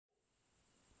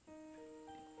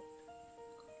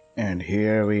And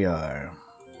here we are.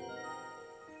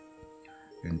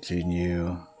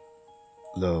 Continue.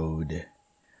 Load.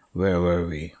 Where were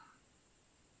we?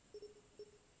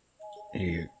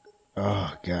 Here.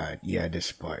 Oh god, yeah,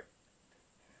 this part.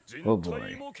 Oh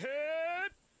boy.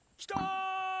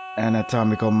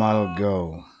 Anatomical model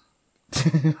go.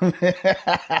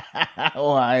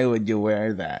 Why would you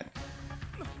wear that?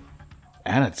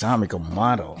 Anatomical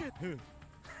model.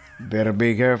 Better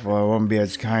be careful, I won't be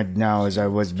as kind now as I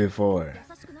was before.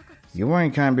 You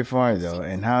weren't kind before though,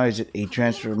 and how is it a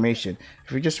transformation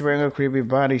if you're just wearing a creepy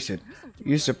bodysuit?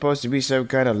 You're supposed to be some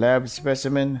kind of lab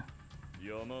specimen?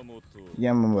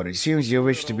 Yamamoto, it seems you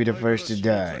wish to be the first to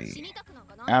die.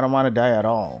 I don't want to die at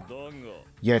all.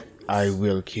 Yet I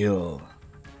will kill.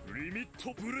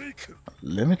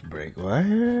 Limit break?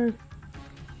 What?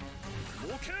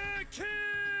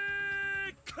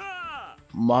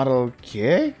 Model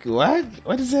kick? What?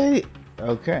 What is that?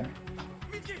 Okay.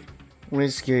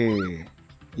 Whiskey.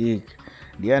 Eek.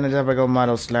 The anatomical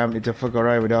model slammed into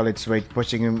Fukurai with all its weight,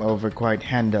 pushing him over quite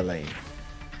handily.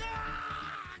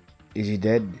 Is he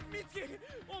dead?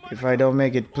 If I don't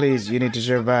make it, please, you need to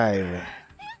survive.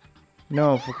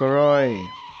 No, Fukurai.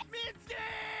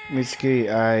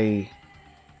 Mitsuki, It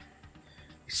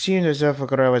seemed as though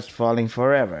Fukurai was falling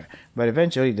forever, but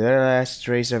eventually the last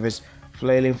trace of his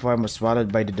flailing form was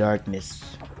swallowed by the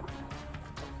darkness.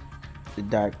 The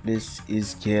darkness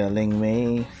is killing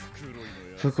me.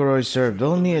 Fukurai served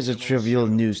only as a trivial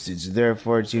nuisance,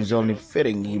 therefore it seems only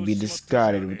fitting he be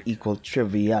discarded with equal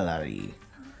triviality.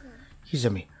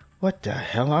 Izumi, what the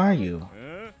hell are you?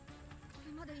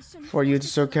 For you to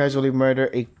so casually murder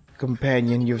a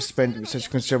companion you've spent such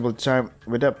considerable time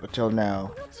with up until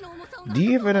now. Do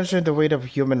you even understand the weight of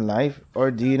human life,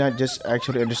 or do you not just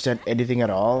actually understand anything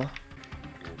at all?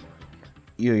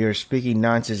 You're speaking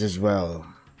nonsense as well.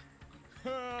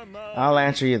 I'll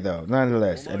answer you though,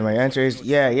 nonetheless, and my answer is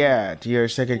yeah, to your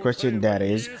second question, that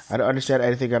is, I don't understand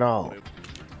anything at all.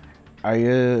 Are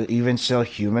you even still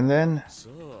human then?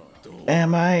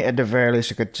 Am I? At the very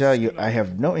least I could tell you I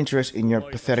have no interest in your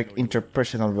pathetic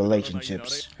interpersonal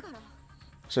relationships.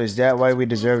 So is that why we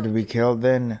deserve to be killed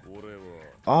then?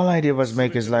 All I did was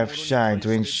make his life shine to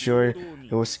ensure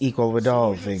it was equal with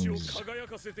all things.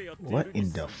 What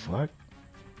in the fuck?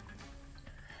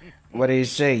 What do you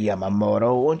say,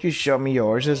 Yamamoto? Won't you show me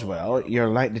yours as well? Your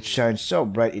light that shines so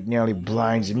bright it nearly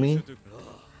blinds me.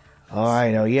 Oh,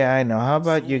 I know, yeah, I know. How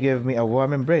about you give me a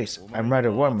warm embrace? I'm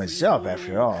rather warm myself,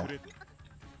 after all.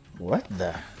 What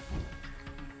the?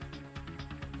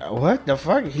 What the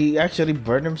fuck? He actually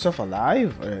burned himself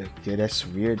alive? Okay, that's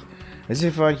weird. As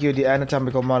if on cue, the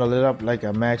anatomical model lit up like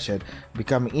a match head,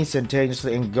 becoming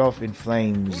instantaneously engulfed in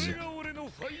flames.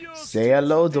 Say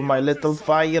hello to my little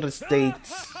fire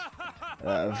states.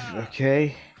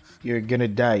 Okay. You're gonna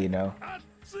die, you know.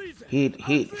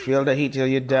 Heat, feel the heat till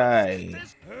you die.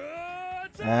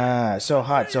 Ah, so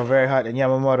hot, so very hot, and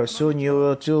Yamamoto, soon you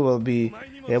will too will be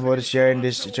able to share in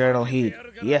this eternal heat.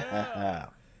 Yeah.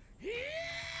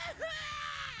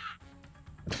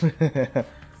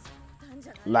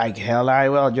 Like hell I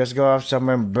will. Just go off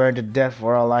somewhere and burn to death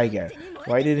for all I care.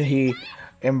 Why didn't he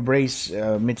embrace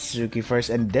Mitsuki first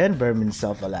and then burn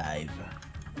himself alive?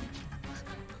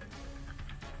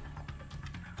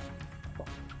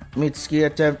 Mitsuki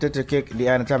attempted to kick the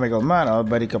anatomical model,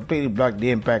 but he completely blocked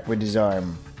the impact with his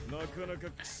arm.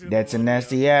 That's a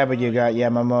nasty habit you got,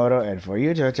 Yamamoto, and for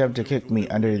you to attempt to kick me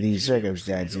under these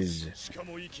circumstances.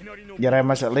 Yet I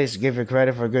must at least give you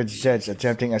credit for good sense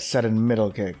attempting a sudden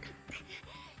middle kick.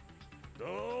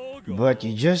 But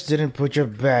you just didn't put your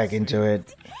back into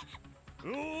it.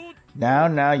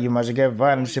 Now, you mustn't get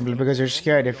violent simply because you're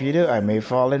scared. If you do, I may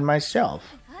fall in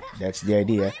myself. That's the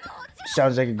idea.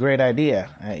 Sounds like a great idea.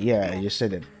 Yeah, you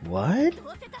said it. What?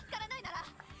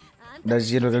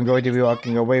 That's you know I'm going to be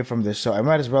walking away from this, so I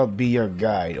might as well be your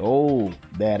guide. Oh,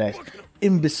 badass.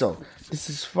 Imbecile. This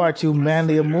is far too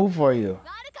manly a move for you.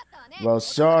 Well,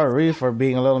 sorry for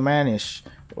being a little mannish.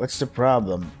 What's the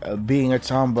problem? Being a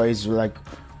tomboy is like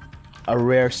a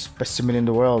rare specimen in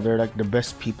the world. They're like the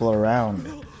best people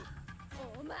around.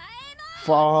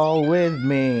 Fall with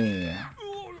me.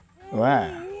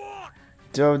 Wow.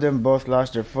 Two of them both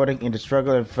lost their footing in the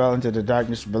struggle and fell into the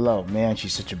darkness below. Man,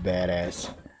 she's such a badass.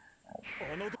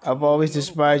 I've always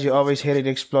despised you, always hated the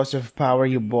explosive power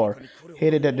you bore.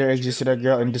 Hated that there existed a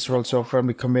girl in this world so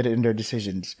firmly committed in their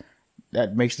decisions.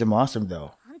 That makes them awesome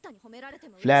though.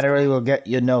 Flattery will get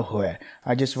you nowhere.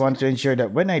 I just wanted to ensure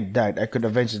that when I died, I could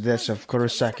avenge the deaths of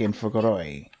Kurosaki and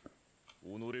Fukuroi.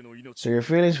 So your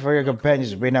feelings for your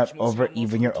companions win out over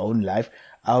even your own life?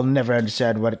 I'll never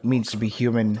understand what it means to be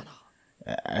human.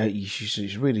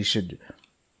 You really should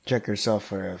Check yourself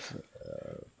for a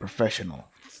professional.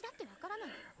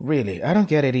 Really, I don't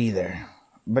get it either.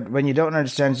 But when you don't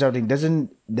understand something,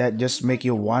 doesn't that just make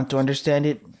you want to understand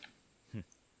it?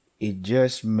 It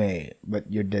just may,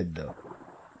 but you're dead though.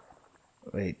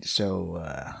 Wait, so,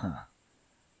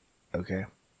 okay.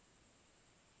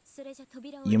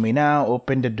 You may now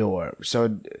open the door. So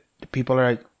the people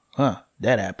are like, huh,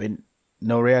 that happened.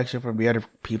 No reaction from the other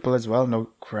people as well? No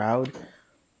crowd?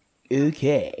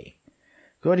 Okay.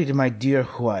 According to my dear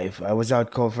wife, I was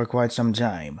out cold for quite some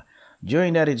time.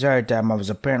 During that entire time, I was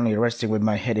apparently resting with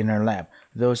my head in her lap,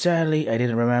 though sadly, I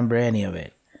didn't remember any of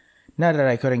it. Not that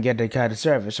I couldn't get that kind of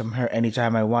service from her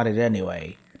anytime I wanted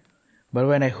anyway. But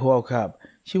when I woke up,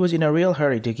 she was in a real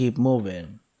hurry to keep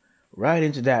moving. Right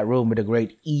into that room with a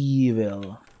great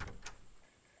evil.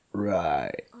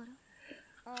 Right.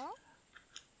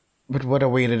 But what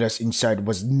awaited us inside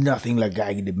was nothing like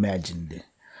I had imagined.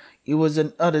 It was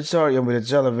an auditorium with a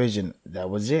television. That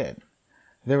was it.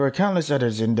 There were countless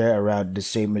others in there around the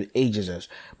same age as us,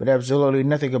 but absolutely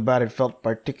nothing about it felt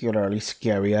particularly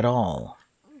scary at all.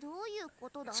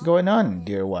 What's going on,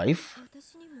 dear wife?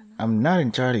 I'm not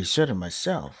entirely certain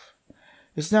myself.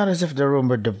 It's not as if the room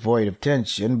were devoid of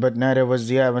tension, but neither was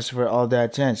the atmosphere all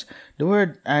that tense. The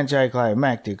word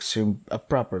anticlimactic seemed a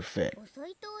proper fit.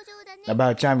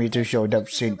 About time you two showed up,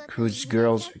 St. Cruz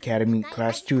Girls Academy,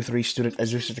 Class 2-3 student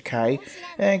Azusa Takai,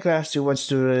 and Class 2-1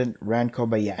 student Ran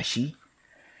Kobayashi.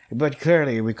 But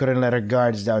clearly, we couldn't let our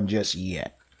guards down just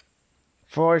yet.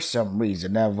 For some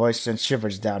reason, that voice sent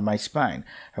shivers down my spine,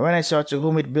 and when I saw to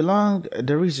whom it belonged,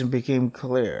 the reason became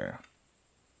clear.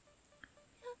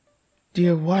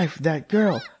 Dear wife, that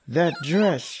girl, that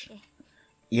dress.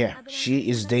 Yeah, she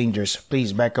is dangerous.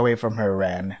 Please back away from her,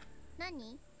 Ran.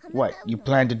 What, you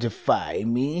plan to defy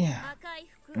me?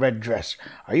 Red dress,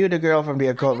 are you the girl from the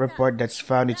occult report that's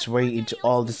found its way into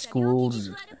all the schools?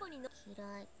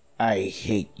 I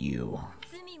hate you.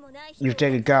 You've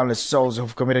taken countless souls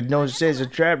who've committed no sins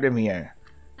and trapped them here.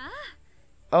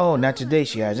 Oh, not today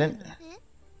she hasn't.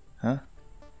 Huh?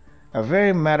 A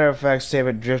very matter-of-fact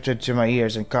statement drifted to my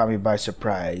ears and caught me by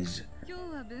surprise.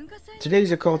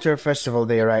 Today's a culture festival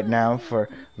day right now. For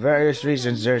various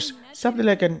reasons, there's something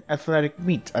like an athletic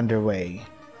meet underway.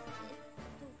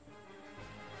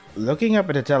 Looking up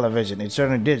at the television, it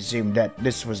certainly did seem that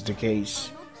this was the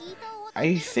case.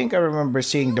 I think I remember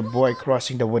seeing the boy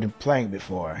crossing the wooden plank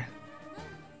before.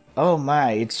 Oh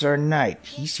my, it's Sir Knight.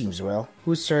 He seems well.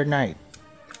 Who's Sir Knight?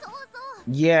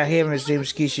 Yeah, him. His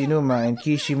name's Kishinuma, and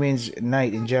Kishi means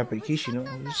knight in Japanese.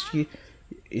 Kishinuma?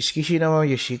 Is Kishinuma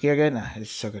Yoshiki again?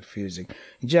 It's so confusing.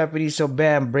 In Japanese, so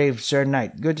bam, brave Sir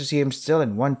Knight. Good to see him still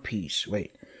in one piece.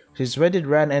 Wait, since when did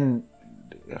Ran and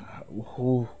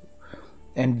who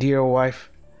and dear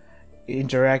wife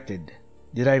interacted?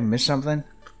 Did I miss something?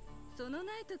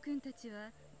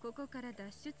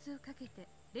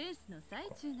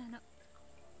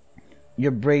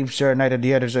 Your brave Sir Knight and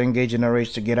the others are engaged in a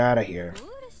race to get out of here.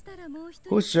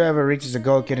 Whosoever reaches the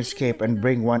goal can escape and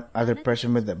bring one other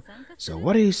person with them. So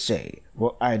what do you say?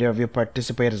 Will either of you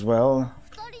participate as well?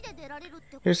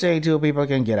 You're saying two people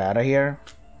can get out of here?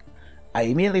 I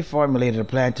immediately formulated a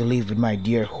plan to leave with my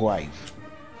dear wife.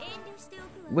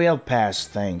 We'll pass,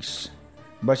 thanks.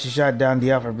 But she shot down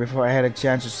the offer before I had a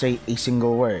chance to say a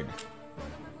single word.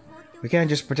 We can't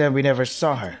just pretend we never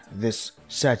saw her, this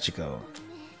Sachiko.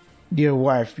 Dear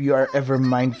wife, you are ever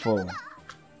mindful.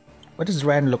 What does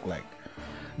Ran look like?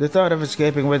 The thought of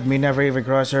escaping with me never even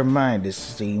crossed her mind, it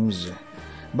seems.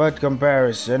 But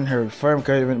comparison, her firm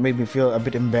commitment made me feel a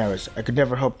bit embarrassed. I could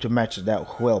never hope to match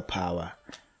that willpower.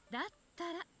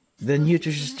 Then you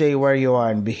two should stay where you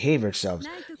are and behave yourselves.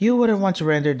 You wouldn't want to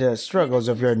render the struggles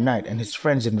of your knight and his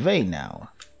friends in vain now.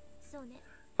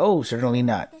 Oh, certainly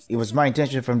not. It was my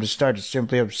intention from the start to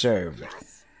simply observe.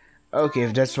 Okay,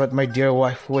 if that's what my dear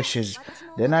wife wishes,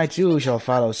 then I too shall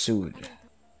follow suit.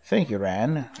 Thank you,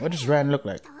 Ran. What does Ran look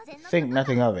like? Think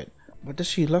nothing of it. What does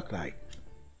she look like?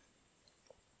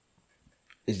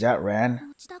 Is that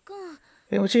Ran?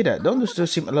 Hey, Machida, don't those two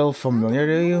seem a little familiar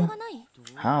to you?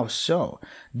 How so?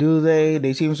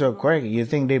 They seem so quirky. You'd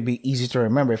think they'd be easy to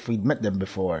remember if we'd met them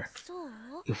before.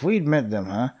 If we'd met them,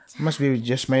 huh? Must be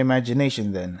just my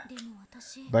imagination then.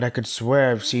 But I could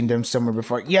swear I've seen them somewhere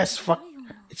before. Yes, fuck!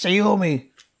 It's Ayumi!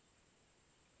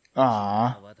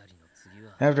 Ah.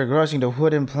 After crossing the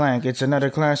wooden plank, it's another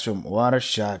classroom. What a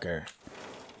shocker.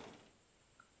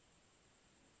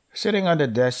 Sitting on the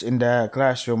desk in the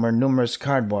classroom are numerous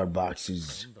cardboard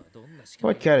boxes.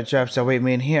 What kind of traps await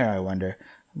me in here, I wonder?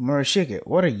 Morishige,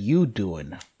 what are you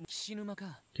doing?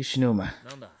 Kishinuma.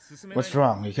 What's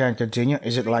wrong? You can't continue?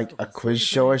 Is it like a quiz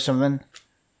show or something?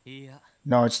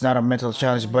 No, it's not a mental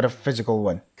challenge, but a physical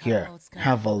one. Here,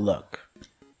 have a look.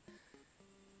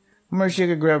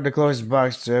 Morishige grabbed the closest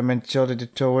box to him and tilted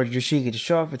it toward Yoshiki to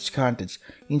show off its contents.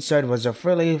 Inside was a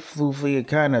frilly, floofy,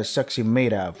 kinda sexy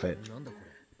maid outfit.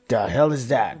 The hell is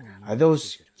that? Are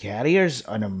those cat ears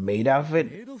on a maid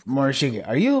outfit? Morishige,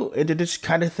 are you into this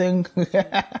kind of thing?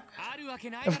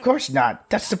 Of course not.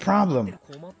 That's the problem.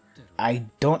 I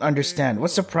don't understand.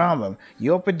 What's the problem?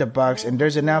 You open the box and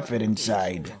there's an outfit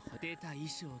inside.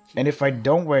 And if I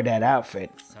don't wear that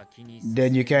outfit,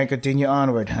 then you can't continue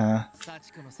onward, huh?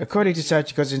 According to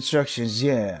Sachiko's instructions,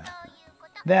 yeah.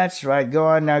 That's right, go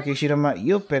on now, Kishirama.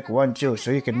 You pick one too,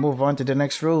 so you can move on to the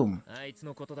next room.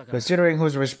 Considering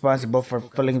who's responsible for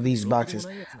filling these boxes,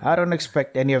 I don't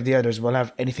expect any of the others will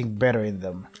have anything better in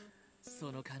them.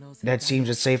 That seems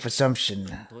a safe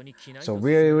assumption. So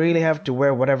we really have to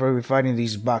wear whatever we find in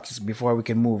these boxes before we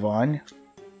can move on.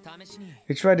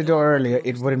 We tried the door earlier,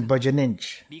 it wouldn't budge an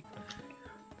inch.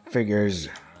 Figures.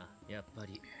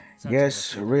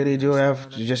 Guess really do have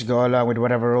to just go along with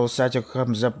whatever rules Sachiko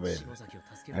comes up with.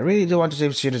 I really do want to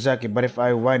save Shirazaki, but if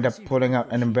I wind up pulling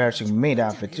out an embarrassing maid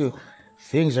outfit too,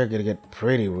 things are gonna get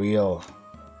pretty real.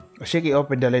 Yoshiki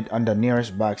opened the lid on the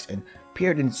nearest box and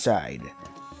peered inside.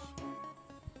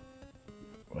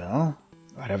 Well,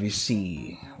 what have you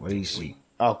see? What do you see?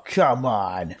 Oh, come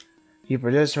on! He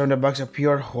produced from the box a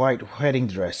pure white wedding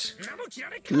dress.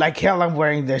 Like hell I'm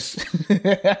wearing this!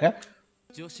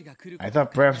 I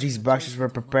thought perhaps these boxes were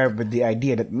prepared with the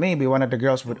idea that maybe one of the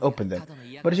girls would open them,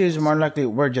 but it is more likely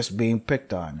we're just being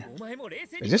picked on.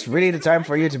 Is this really the time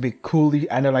for you to be coolly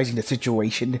analyzing the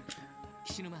situation?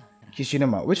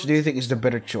 Kishinuma, which do you think is the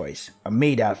better choice? A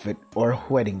maid outfit or a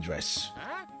wedding dress?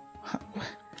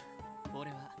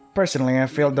 Personally, I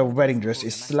feel the wedding dress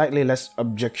is slightly less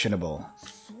objectionable.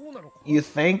 You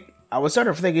think? I was sort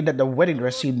of thinking that the wedding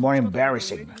dress seemed more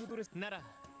embarrassing.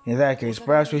 In that case,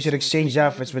 perhaps we should exchange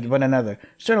outfits with one another.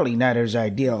 Certainly neither is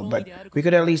ideal, but we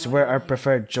could at least wear our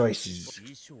preferred choices.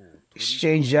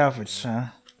 Exchange outfits, huh?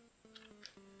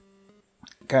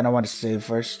 Kinda want to save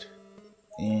first.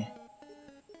 Yeah.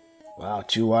 Wow,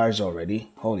 2 hours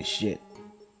already. Holy shit.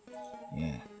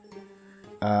 Yeah.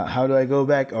 How do I go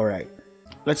back? Alright.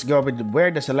 Let's go with wear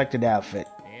the selected outfit.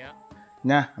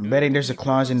 Nah, I'm betting there's a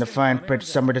clause in the fine print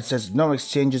somewhere that says no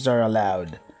exchanges are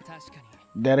allowed.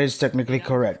 That is technically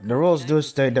correct. The rules do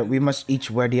state that we must each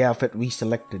wear the outfit we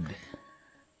selected.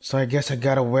 So I guess I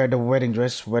gotta wear the wedding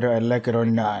dress whether I like it or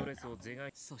not.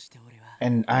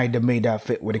 And I the maid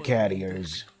outfit with the cat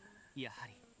ears.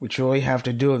 We truly have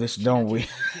to do this, don't we?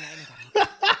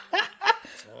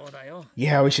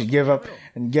 Yeah, we should give up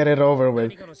and get it over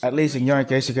with. At least in your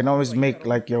case, you can always make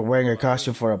like you're wearing a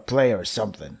costume for a play or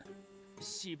something.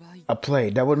 A play,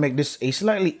 that would make this a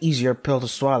slightly easier pill to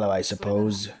swallow, I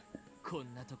suppose.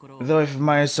 Though if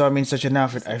Maya saw me in such an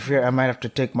outfit, I fear I might have to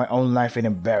take my own life in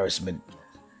embarrassment.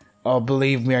 Oh,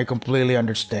 believe me, I completely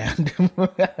understand.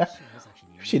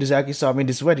 Shirazaki saw me in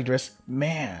this wedding dress,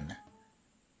 man.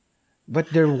 But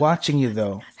they're watching you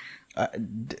though.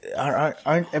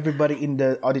 Aren't everybody in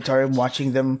the auditorium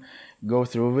watching them go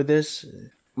through with this?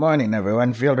 Morning,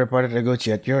 everyone. Field Reporter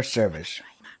Taguchi at your service.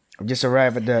 I've just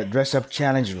arrived at the dress-up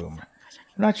challenge room.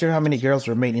 I'm not sure how many girls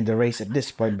remain in the race at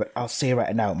this point, but I'll say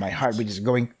right now, my heartbeat is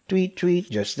going tweet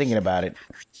tweet just thinking about it.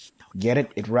 Get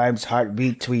it? It rhymes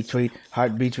heartbeat, tweet tweet,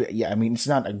 heartbeat, tweet. Yeah, I mean, it's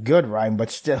not a good rhyme,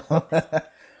 but still.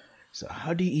 So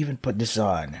how do you even put this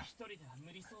on?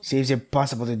 Seems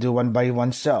impossible to do one by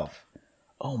oneself.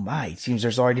 Oh my, it seems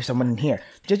there's already someone in here.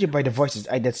 Judging by the voices,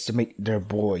 I'd estimate they're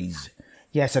boys.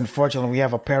 Yes, unfortunately, we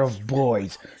have a pair of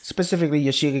boys. Specifically,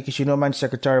 Yoshiki Kishinuma and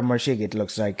Secretary Morishige, it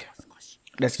looks like.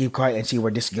 Let's keep quiet and see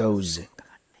where this goes.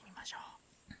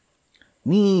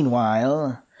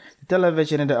 Meanwhile, the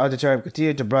television and the auditorium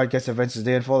continue to broadcast events as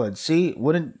they unfolded. See,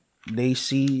 wouldn't they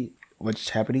see what's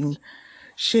happening?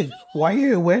 Shit, why are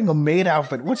you wearing a maid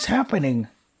outfit? What's happening?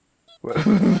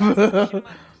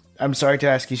 I'm sorry to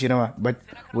ask Kishinuma, but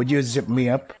would you zip me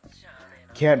up?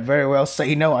 Can't very well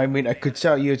say no. I mean, I could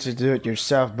tell you to do it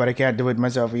yourself, but I can't do it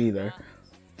myself either.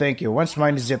 Thank you. Once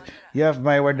mine is zipped, you have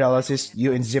my word, I'll assist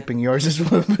you in zipping yours as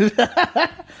well.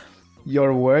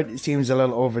 Your word seems a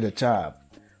little over the top.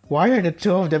 Why are the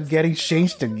two of them getting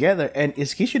changed together? And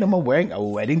is Kishinuma wearing a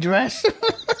wedding dress?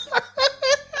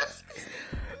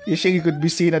 Yoshiki could be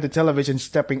seen at the television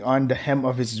stepping on the hem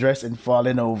of his dress and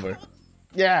falling over.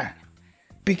 Yeah.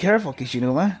 Be careful,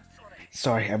 Kishinuma.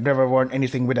 Sorry, I've never worn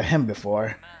anything with a hem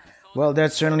before. Well,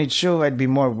 that's certainly true. I'd be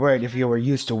more worried if you were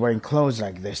used to wearing clothes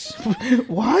like this.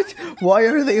 What? Why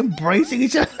are they embracing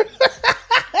each other?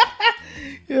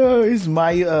 Is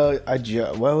my,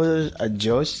 what was it?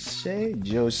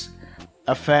 Jose?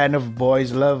 a fan of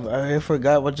boys' love. I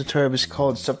forgot what the term is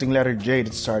called. Something letter J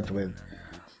that starts with.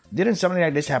 Didn't something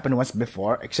like this happen once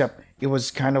before? Except it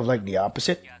was kind of like the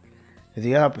opposite.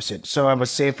 The opposite. So I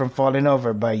was saved from falling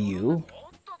over by you?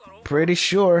 Pretty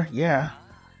sure, yeah.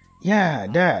 Yeah,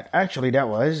 that. Actually, that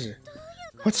was.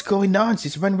 What's going on?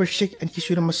 Since when were Shik and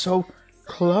Kishirama so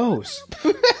close?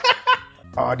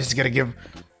 Oh, this is gonna give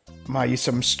Mayu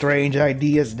some strange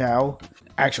ideas now.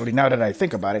 Actually, now that I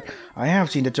think about it, I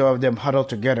have seen the two of them huddle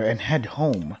together and head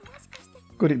home.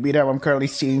 Could it be that I'm currently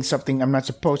seeing something I'm not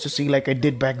supposed to see like I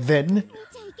did back then?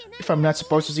 If I'm not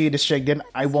supposed to see this Shig, then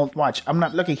I won't watch. I'm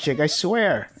not looking, Shig, I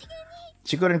swear.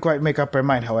 She couldn't quite make up her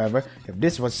mind, however, if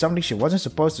this was something she wasn't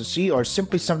supposed to see or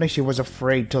simply something she was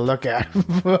afraid to look at.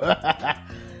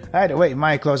 Either way,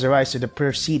 Maya closed her eyes to the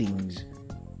proceedings.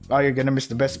 Oh, you're gonna miss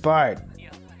the best part.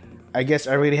 I guess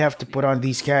I really have to put on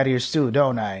these cat ears too,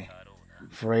 don't I?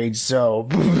 Afraid so.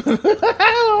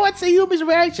 What's the human's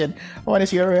reaction? What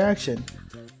is your reaction?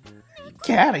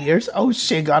 Cat ears? Oh,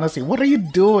 Shig, honestly, what are you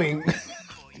doing?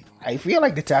 I feel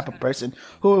like the type of person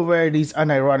who will wear these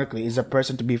unironically is a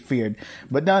person to be feared.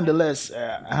 But nonetheless,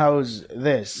 how's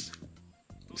this?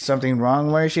 Something wrong,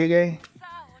 Morishige?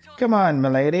 Come on,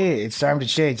 milady. It's time to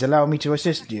change. Allow me to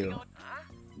assist you.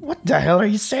 What the hell are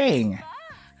you saying?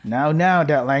 Now,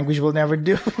 that language will never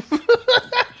do.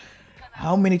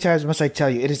 How many times must I tell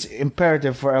you it is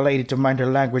imperative for a lady to mind her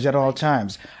language at all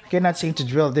times? I cannot seem to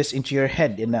drill this into your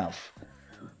head enough.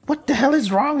 What the hell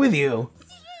is wrong with you?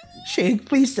 Shig,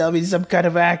 please tell me some kind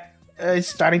of act. It's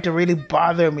starting to really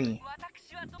bother me.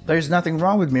 There's nothing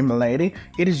wrong with me, milady.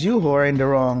 It is you who are in the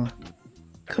wrong.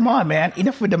 Come on, man.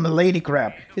 Enough with the milady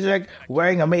crap. It's like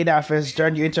wearing a maid outfit has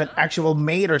turned you into an actual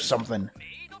maid or something.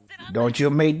 Don't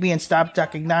you maid me and stop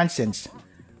talking nonsense.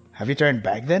 Have you turned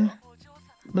back then?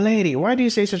 Milady, why do you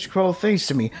say such cruel things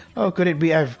to me? Oh, could it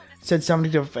be I've said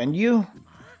something to offend you?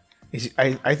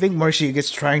 I think Morishige is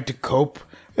trying to cope.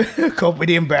 Cope with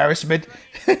the embarrassment.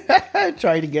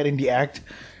 Trying to get in the act.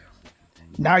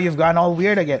 Now you've gone all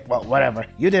weird again. Well, whatever.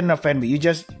 You didn't offend me. You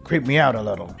just creeped me out a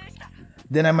little.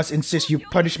 Then I must insist you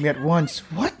punish me at once.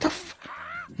 What the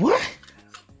What?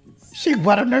 Shig,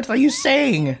 what on earth are you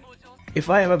saying? If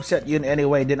I have upset you in any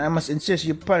way, then I must insist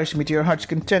you punish me to your heart's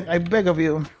content. I beg of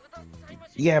you.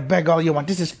 Yeah, beg all you want.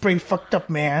 This is pretty fucked up,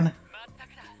 man.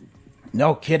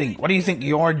 No kidding. What do you think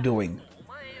you're doing?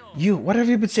 You, what have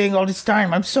you been saying all this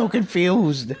time? I'm so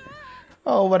confused.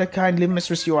 Oh, what a kindly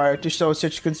mistress you are to show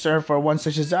such concern for one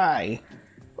such as I.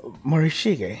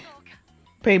 Morishige.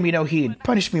 Pay me no heed.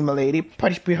 Punish me, milady.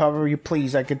 Punish me however you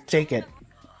please. I can take it.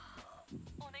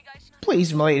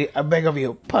 Please, milady, I beg of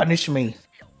you. Punish me.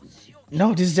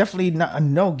 No, this is definitely not a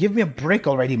no. Give me a break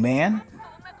already, man.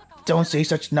 Don't say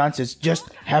such nonsense.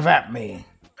 Just have at me.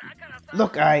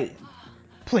 Look,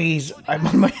 Please, I'm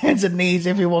on my hands and knees.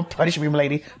 If you won't punish me,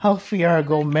 milady, I'll fear I'll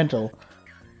go mental.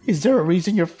 Is there a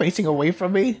reason you're facing away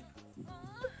from me?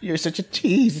 You're such a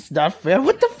tease. It's not fair.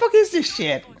 What the fuck is this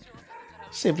shit?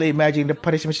 Simply imagining the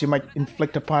punishment you might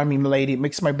inflict upon me, milady,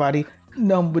 makes my body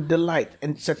numb with delight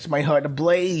and sets my heart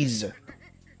ablaze.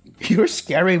 You're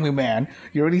scaring me, man.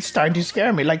 You're really starting to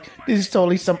scare me. Like, this is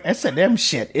totally some S&M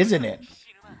shit, isn't it?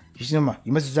 Yuzuma,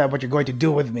 you must decide what you're going to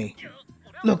do with me.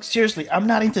 Look, seriously, I'm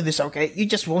not into this, okay? You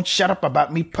just won't shut up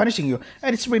about me punishing you,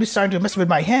 and it's really starting to mess with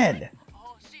my head.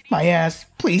 My ass.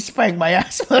 Please spank my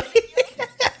ass.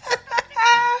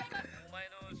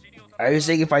 Are you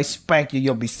saying if I spank you,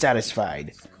 you'll be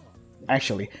satisfied?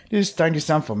 Actually, this is starting to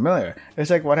sound familiar. It's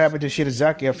like what happened to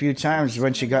Shirazaki a few times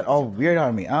when she got all weird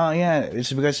on me. Oh yeah,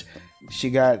 it's because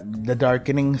she got the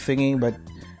darkening thingy, but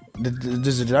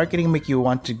does the darkening make you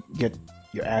want to get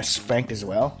your ass spanked as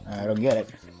well? I don't get it.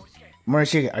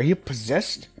 Morishige, are you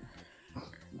possessed?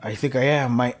 I think I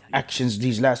am. My actions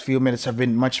these last few minutes have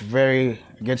been much very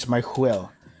against my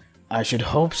will. I should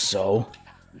hope so.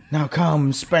 Now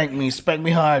come, spank me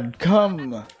hard,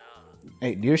 come!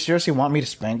 Hey, do you seriously want me to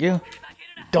spank you?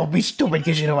 Don't be stupid,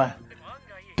 Kishirama!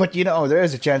 But you know, there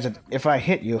is a chance that if I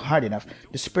hit you hard enough,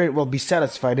 the spirit will be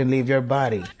satisfied and leave your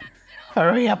body.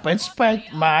 Hurry up and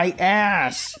spank my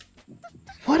ass!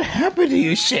 What happened to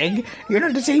you, Shig? You're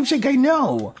not the same Shig I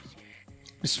know!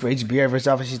 The strange behavior is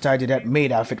obviously tied to that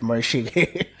maid outfit,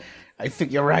 Morishige. I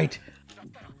think you're right.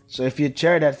 So if you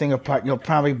tear that thing apart, you'll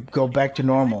probably go back to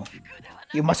normal.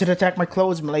 You mustn't attack my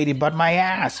clothes, milady, but my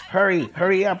ass.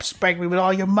 Hurry up, spank me with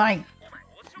all your might.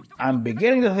 I'm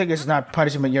beginning to think it's not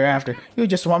punishment you're after. You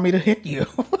just want me to hit you.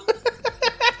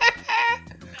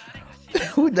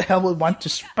 Who the hell would want to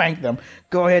spank them?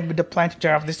 Go ahead with the plan to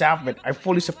tear off this outfit. I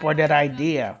fully support that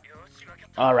idea.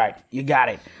 Alright, you got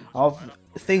it.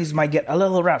 Things might get a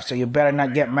little rough, so you better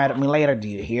not get mad at me later, do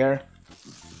you hear?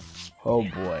 Oh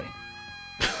boy.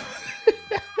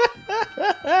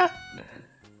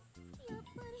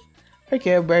 I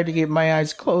can't bear to keep my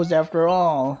eyes closed after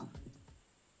all.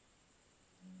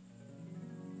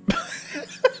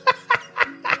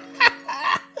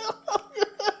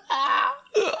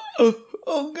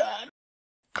 Oh god.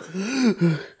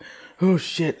 Oh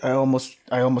shit, I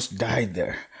almost died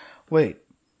there. Wait.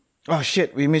 Oh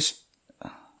shit, we missed.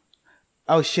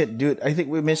 Oh shit, dude, I think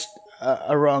we missed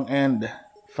a wrong end.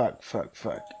 Fuck.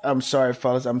 I'm sorry,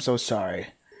 fellas, I'm so sorry.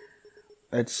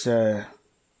 Let's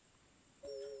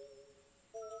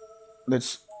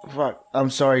fuck. I'm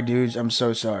sorry, dudes. I'm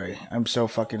so sorry. I'm so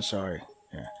fucking sorry.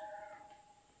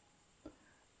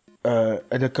 Yeah.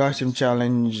 The costume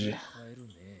challenge.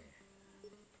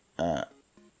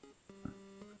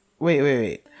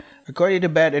 Wait. According to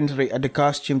bad entry, at the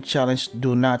costume challenge,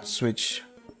 do not switch.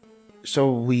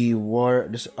 So we wore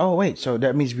this. Oh wait, so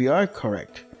that means we are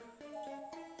correct.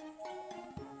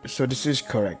 So this is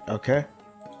correct, okay?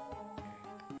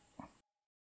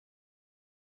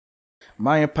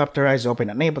 Maya popped her eyes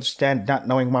open, unable to stand, not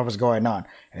knowing what was going on,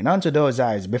 and onto those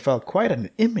eyes befell quite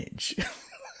an image.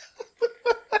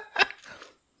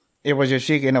 It was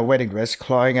Yoshiki in a wedding dress,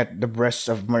 clawing at the breasts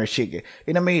of Morishige,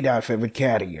 in a maid outfit with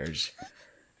cat ears.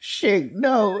 Shig,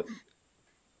 no!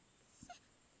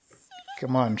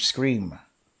 Come on, scream.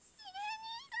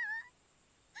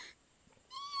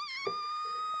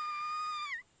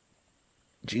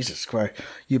 Jesus Christ,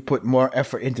 you put more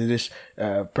effort into this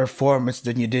performance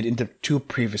than you did into 2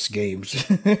 previous games.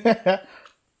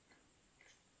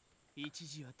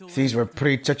 Things were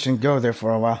pretty touch and go there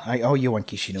for a while. I owe you one,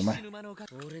 Kishinuma.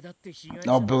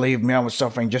 Oh, believe me, I was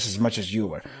suffering just as much as you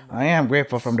were. I am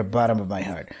grateful from the bottom of my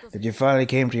heart that you finally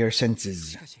came to your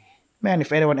senses. Man,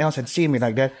 if anyone else had seen me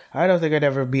like that, I don't think I'd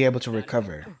ever be able to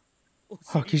recover.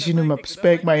 Oh, Kishinuma,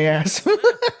 spank my ass.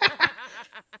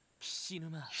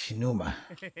 Shinuma.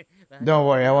 Don't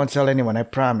worry, I won't tell anyone, I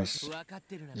promise.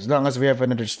 As long as we have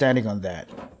an understanding on that.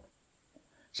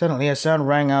 Suddenly, a sound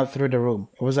rang out through the room.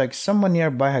 It was like someone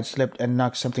nearby had slipped and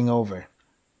knocked something over.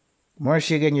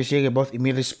 Morishige and Yoshige both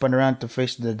immediately spun around to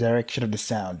face the direction of the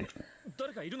sound.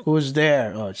 Who's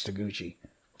there? Oh, it's Taguchi.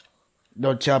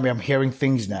 Don't tell me I'm hearing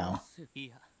things now.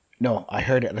 No, I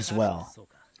heard it as well.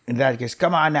 In that case,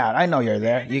 come on out. I know you're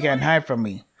there. You can't hide from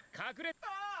me.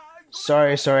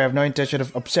 Sorry, I have no intention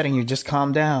of upsetting you. Just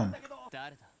calm down.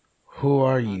 Who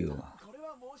are you?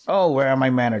 Oh, where are my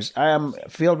manners? I am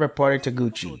field reporter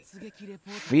Taguchi.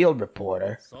 Field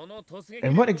reporter?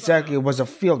 And what exactly was a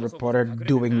field reporter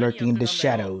doing lurking in the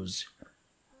shadows?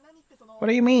 What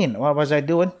do you mean? What was I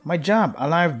doing? My job, a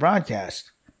live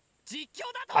broadcast.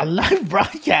 A live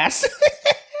broadcast?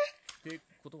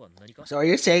 So are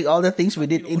you saying all the things we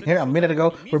did in here a minute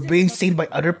ago were being seen by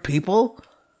other people?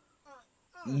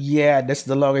 Yeah, that's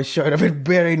the long and short of it.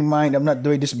 Bear in mind, I'm not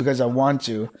doing this because I want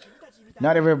to.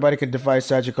 Not everybody can defy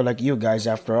Sachiko like you guys,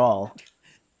 after all.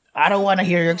 I don't want to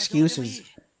hear your excuses.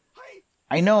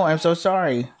 I know, I'm so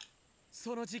sorry.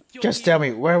 Just tell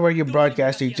me, where were you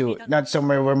broadcasting to? Not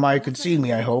somewhere where Maya could see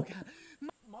me, I hope.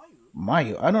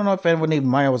 Maya? I don't know if anyone named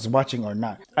Maya was watching or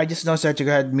not. I just know Sachiko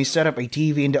had me set up a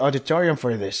TV in the auditorium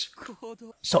for this.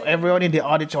 So everyone in the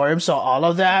auditorium saw all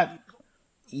of that?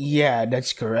 Yeah,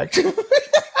 that's correct.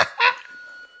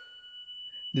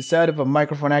 The sound of a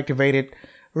microphone activated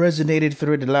resonated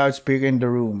through the loudspeaker in the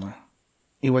room.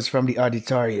 It was from the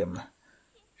auditorium.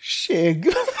 Shig.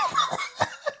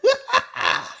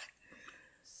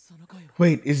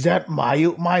 Wait, is that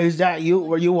Mayu? Mayu, is that you?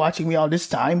 Were you watching me all this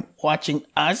time? Watching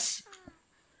us?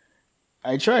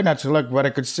 I tried not to look, but I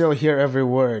could still hear every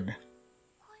word.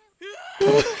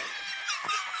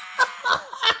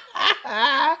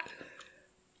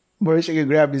 Morishige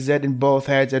grabbed his head in both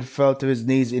hands and fell to his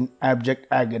knees in abject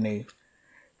agony.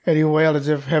 And he wailed as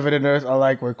if heaven and earth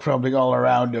alike were crumbling all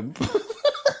around him.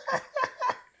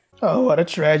 Oh, what a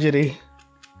tragedy.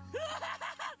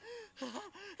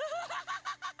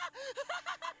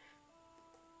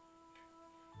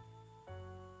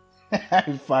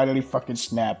 He finally fucking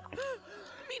snapped.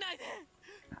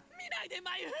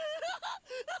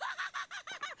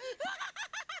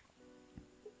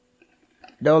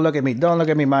 Don't look at me,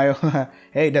 Mayu.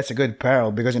 Hey, that's a good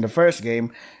parallel, because in the first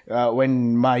game,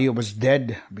 when Mayu was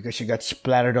dead, because she got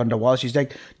splattered on the wall, she's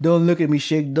like, don't look at me,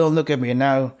 Shig, don't look at me. And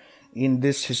now, in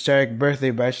this hysteric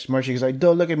birthday bash, Morishige like,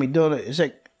 don't look at me, don't look. It's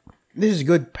like, this is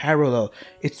good parallel.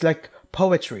 It's like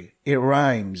poetry. It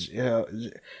rhymes.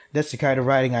 That's the kind of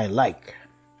writing I like.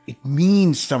 It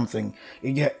means something.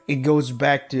 It goes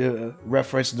back to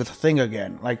reference the thing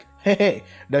again. Like, hey,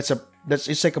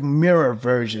 it's like a mirror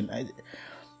version.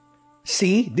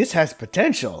 See, this has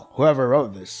potential. Whoever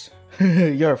wrote this.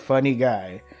 You're a funny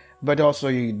guy. But also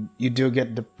you do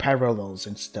get the parallels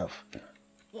and stuff.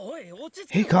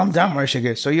 Hey, calm down,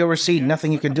 Morishige. So you oversee,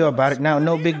 nothing you can do about it now,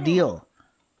 no big deal.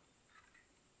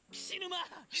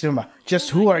 Shinuma, just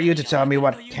who are you to tell me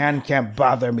what can't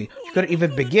bother me? You couldn't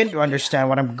even begin to understand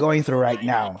what I'm going through right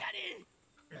now.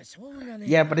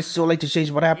 Yeah, but it's too late to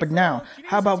change what happened now.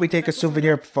 How about we take a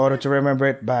souvenir photo to remember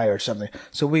it by or something,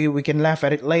 so we can laugh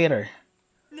at it later.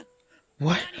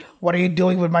 What? What are you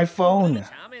doing with my phone?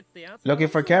 Looking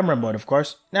for camera mode, of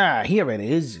course. Ah, here it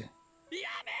is.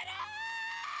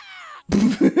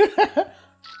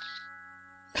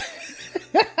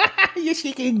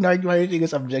 Yoshiki ignored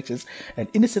Morishige's objections and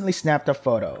innocently snapped a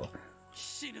photo.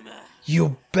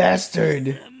 You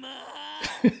bastard!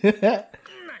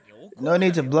 No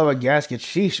need to blow a gasket.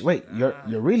 Sheesh. Wait,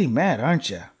 you're really mad, aren't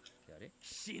you?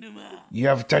 You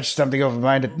have touched something of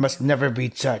mine that must never be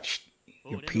touched.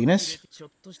 Your penis?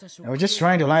 I was just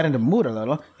trying to lighten the mood a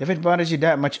little. If it bothers you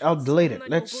that much, I'll delete it.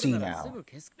 Let's see now.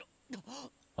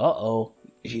 Uh-oh.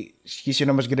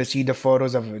 Kishinuma's gonna see the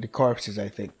photos of the corpses, I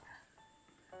think.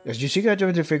 As Yoshiki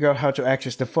tried to figure out how to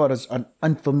access the photos on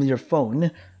unfamiliar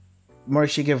phone,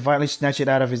 Morishige violently snatched it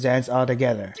out of his hands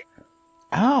altogether.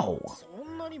 Ow!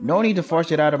 No need to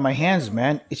force it out of my hands,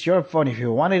 man. It's your phone. If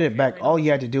you wanted it back, all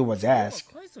you had to do was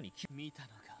ask.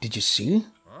 Did you see?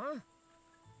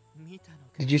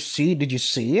 Did you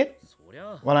see it?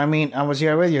 Well, I mean, I was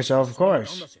here with you, so of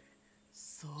course.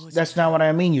 That's not what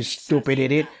I mean, you stupid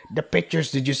idiot. The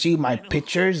pictures, did you see my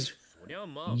pictures?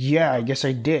 Yeah, I guess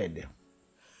I did.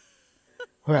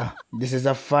 Well, this is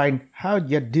a fine how'd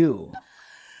you do?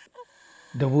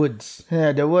 The woods.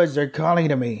 Yeah, the woods are calling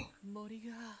to me.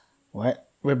 What?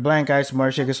 With blank eyes,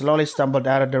 Morishige slowly stumbled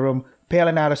out of the room, pale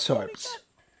and out of sorts.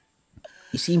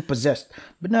 He seemed possessed,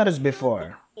 but not as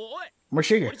before.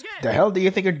 Morishige, the hell do you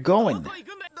think you're going?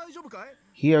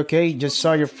 He okay? Just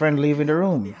saw your friend leaving the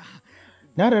room.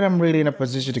 Not that I'm really in a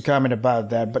position to comment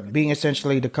about that, but being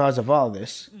essentially the cause of all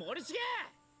this.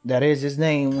 That is his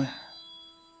name.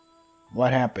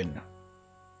 What happened?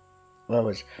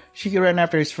 Shiki ran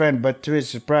after his friend, but to his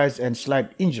surprise and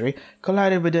slight injury,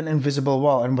 collided with an invisible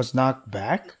wall and was knocked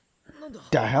back?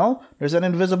 The hell? There's an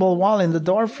invisible wall in the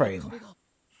doorframe.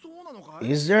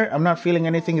 Is there? I'm not feeling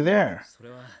anything there.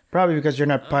 Probably because you're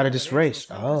not part of this race.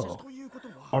 Oh.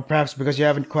 Or perhaps because you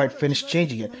haven't quite finished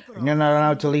changing it, and you're not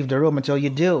allowed to leave the room until you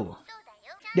do.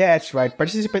 That's right.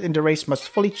 Participants in the race must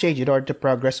fully change in order to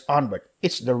progress onward.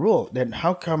 It's the rule. Then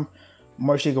how come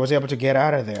Morishige was able to get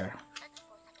out of there?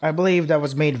 I believe that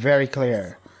was made very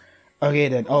clear. Okay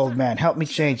then, old man, help me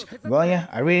change. Well, yeah,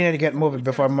 I really need to get moving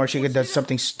before Morishige does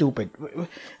something stupid.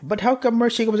 But how come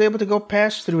Morishige was able to go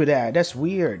past through that? That's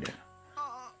weird.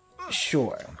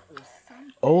 Sure.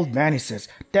 Old man, he says.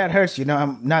 That hurts, you know,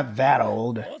 I'm not that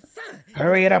old.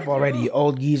 Hurry it up already, you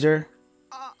old geezer.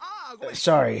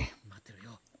 Sorry.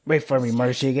 Wait for me,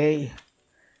 Morishige.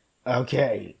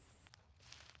 Okay.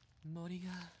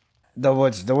 The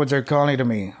woods are calling to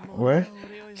me. What?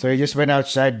 So he just went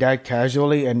outside that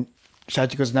casually and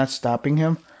Sachiko's not stopping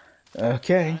him?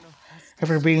 Okay.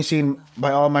 After being seen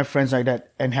by all my friends like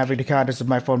that and having the contents of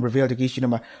my phone revealed to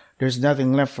Kishinuma, there's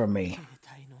nothing left for me.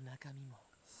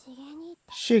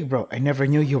 Shig, bro, I never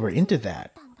knew you were into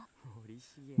that.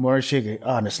 Morishige,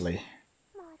 honestly.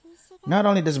 Not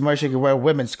only does Morishige wear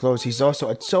women's clothes, he's also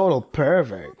a total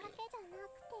pervert.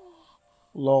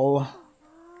 Lol.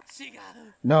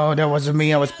 No, that wasn't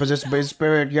me. I was possessed by a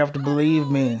spirit. You have to believe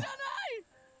me.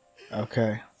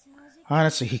 Okay.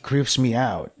 Honestly, he creeps me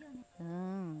out.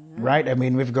 Right? I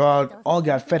mean, we've all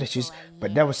got fetishes,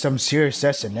 but that was some serious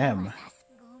S&M.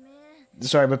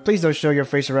 Sorry, but please don't show your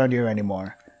face around here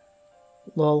anymore.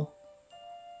 Lol.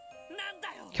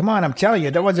 Come on, I'm telling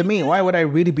you, that wasn't me. Why would I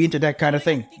really be into that kind of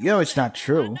thing? You know it's not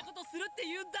true.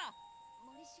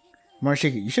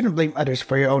 Morishige, you shouldn't blame others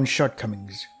for your own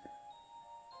shortcomings.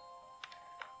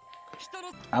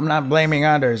 I'm not blaming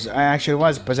others. I actually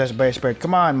was possessed by a spirit.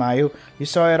 Come on, Mayu. You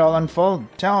saw it all unfold.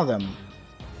 Tell them.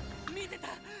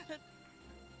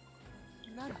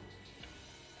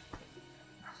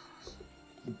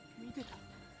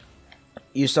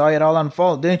 You saw it all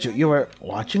unfold, didn't you? You were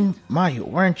watching Mayu,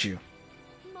 weren't you?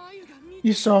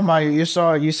 You saw Mayu. You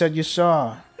saw. You said you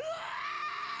saw.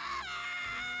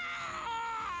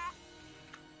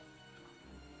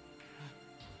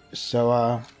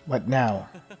 So, what now?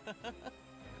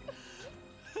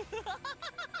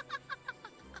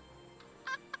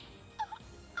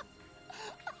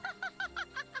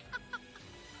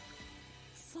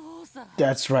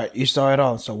 That's right, you saw it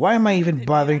all, so why am I even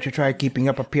bothering to try keeping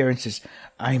up appearances?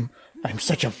 I'm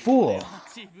such a fool.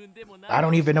 I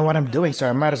don't even know what I'm doing, so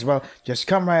I might as well just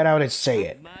come right out and say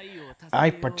it. I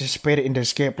participated in the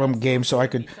escape room game so I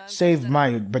could save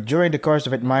Maya, but during the course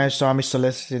of it, Maya saw me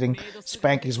soliciting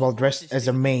spankings while dressed as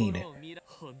a maid.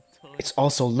 It's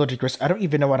also ludicrous. I don't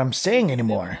even know what I'm saying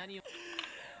anymore.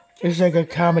 It's like a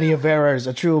comedy of errors,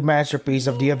 a true masterpiece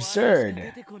of the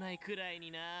absurd.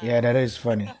 Yeah, that is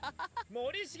funny.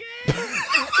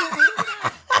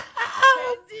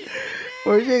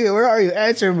 Morishige, where are you?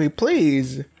 Answer me,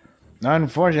 please.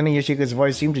 Unfortunately, Yoshiko's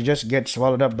voice seemed to just get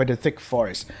swallowed up by the thick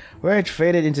forest, where it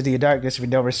faded into the darkness with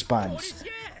no response.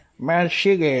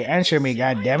 Morishige, answer me,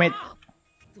 goddammit.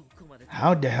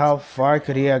 How the hell far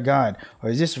could he have gone?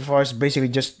 Or is this forest basically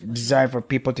just designed for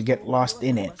people to get lost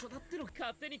in it?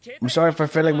 I'm sorry for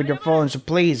fiddling with your phone, so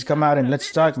please come out and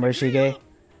let's talk, Morishige.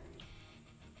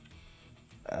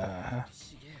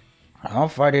 How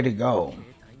far did it go?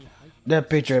 That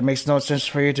picture, it makes no sense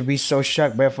for you to be so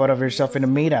shocked by a photo of yourself in a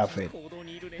maid outfit.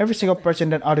 Every single person in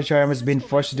that auditorium has been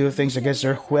forced to do things against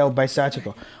their will by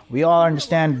Sachiko. We all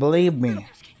understand, believe me.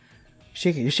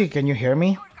 Yoshiki, can you hear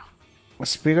me? A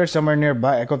speaker somewhere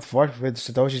nearby echoed forth with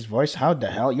Satoshi's voice. How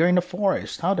the hell? You're in the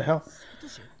forest. How the hell?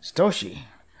 Satoshi.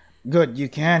 Good, you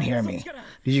can hear me.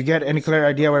 Did you get any clear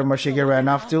idea where Morishige ran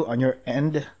off to on your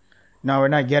end? No, we're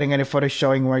not getting any footage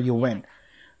showing where you went.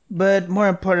 But more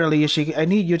importantly, Yoshiki, I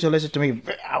need you to listen to me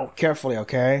carefully,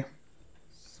 okay?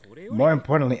 More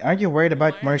importantly, aren't you worried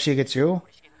about Morishige too?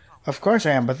 Of course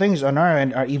I am, but things on our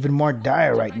end are even more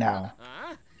dire right now.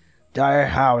 Dire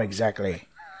how exactly?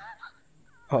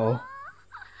 Uh-oh.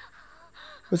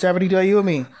 What's happening to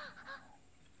Ayumi?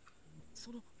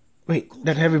 Wait,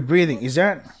 that heavy breathing, is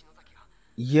that...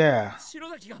 Yeah.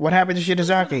 What happened to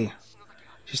Shirazaki?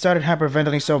 She started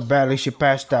hyperventilating so badly she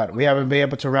passed out. We haven't been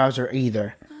able to rouse her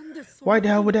either. Why the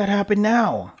hell would that happen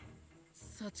now?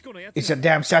 It's a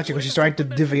damn Sachiko. She's trying to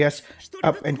divvy us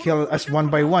up and kill us one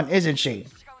by one, isn't she?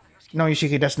 No,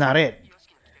 Yoshiki, that's not it.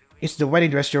 It's the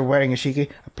wedding dress you're wearing, Yoshiki.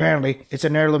 Apparently, it's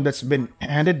an heirloom that's been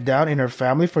handed down in her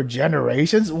family for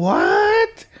generations.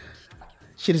 What?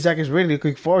 Shirazaki's really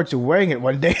looking forward to wearing it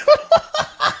one day.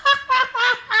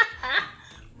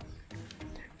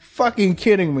 Fucking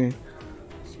kidding me.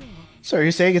 So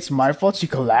you're saying it's my fault she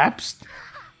collapsed?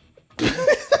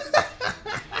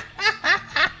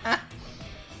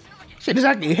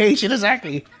 Shirazaki, hey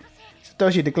Shirazaki.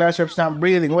 Satoshi, the class rep's not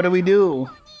breathing. What do we do?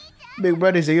 Big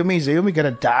brother Zayumi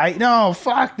gonna die? No,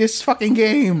 fuck this fucking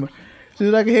game.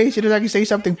 Shirazaki, hey Shirazaki, say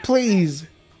something, please.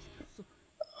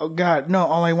 Oh god, no,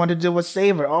 all I wanted to do was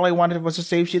save her. All I wanted was to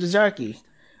save Shirazaki.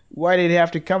 Why did it have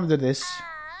to come to this?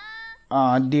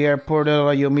 Aw, dear, poor little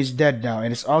Ayumi's dead now,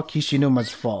 and it's all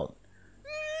Kishinuma's fault.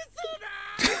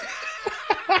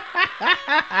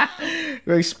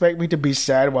 You expect me to be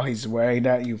sad while he's wearing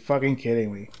that? You fucking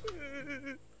kidding me?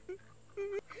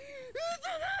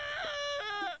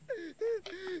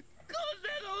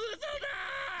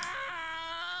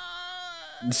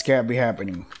 This can't be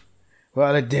happening.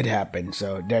 Well, it did happen,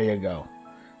 so there you go.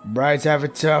 Brides have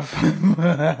it tough.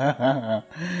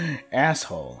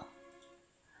 Asshole.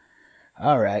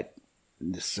 Alright.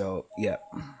 So, yeah.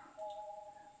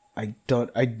 I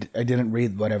didn't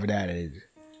read whatever that is.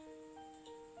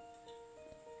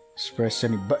 Just press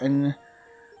any button.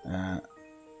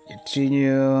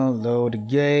 Continue. Load the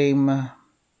game.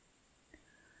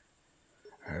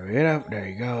 Hurry it up. There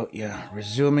you go. Yeah.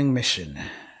 Resuming mission.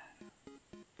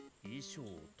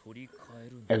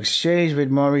 Exchange with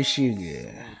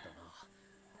Morishige.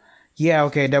 Yeah,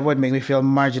 okay, that would make me feel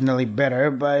marginally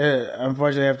better, but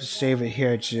unfortunately I have to save it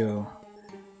here too.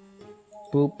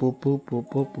 Boop, boop, boop, boop,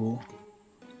 boop, boop.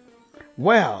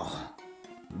 Well,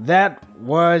 that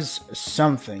was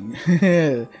something.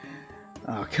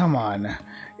 Oh, come on.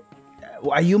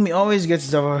 Ayumi always gets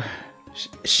the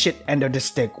shit end of the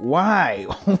stick. Why?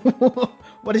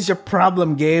 What is your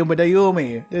problem, game, with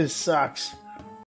Ayumi? This sucks.